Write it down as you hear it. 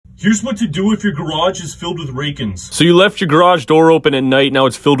Here's what to do if your garage is filled with racoons. So you left your garage door open at night, now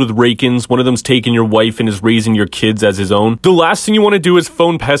it's filled with racoons. One of them's taking your wife and is raising your kids as his own. The last thing you want to do is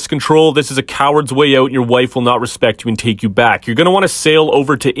phone pest control. This is a coward's way out and your wife will not respect you and take you back. You're going to want to sail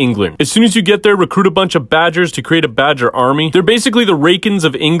over to England. As soon as you get there, recruit a bunch of badgers to create a badger army. They're basically the racoons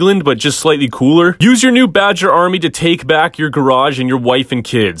of England, but just slightly cooler. Use your new badger army to take back your garage and your wife and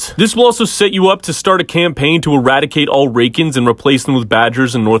kids. This will also set you up to start a campaign to eradicate all racoons and replace them with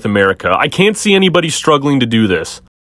badgers in North America. I can't see anybody struggling to do this.